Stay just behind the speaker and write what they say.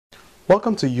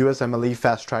Welcome to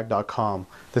USMLEFasttrack.com.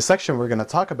 The section we're going to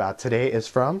talk about today is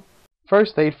from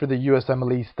First Aid for the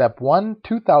USMLE Step 1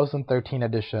 2013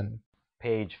 edition.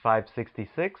 Page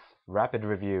 566, Rapid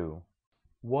Review.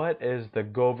 What is the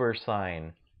Govers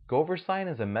sign? Govers sign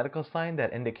is a medical sign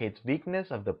that indicates weakness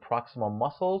of the proximal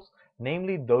muscles,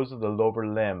 namely those of the lower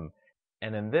limb.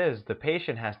 And in this, the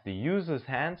patient has to use his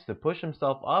hands to push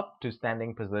himself up to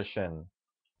standing position.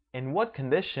 In what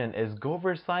condition is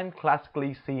Govers sign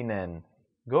classically seen in?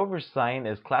 Govers sign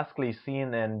is classically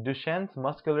seen in Duchenne's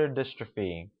muscular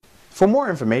dystrophy. For more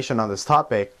information on this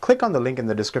topic, click on the link in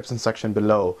the description section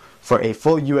below. For a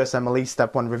full USMLE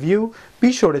Step 1 review,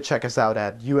 be sure to check us out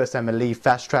at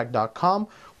USMLEFasttrack.com,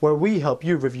 where we help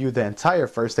you review the entire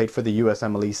first aid for the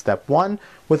USMLE Step 1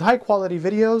 with high-quality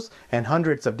videos and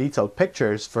hundreds of detailed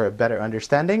pictures for a better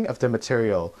understanding of the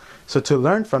material. So to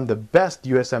learn from the best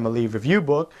USMLE review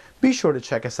book, be sure to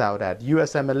check us out at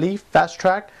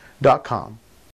USMLEFasttrack.com.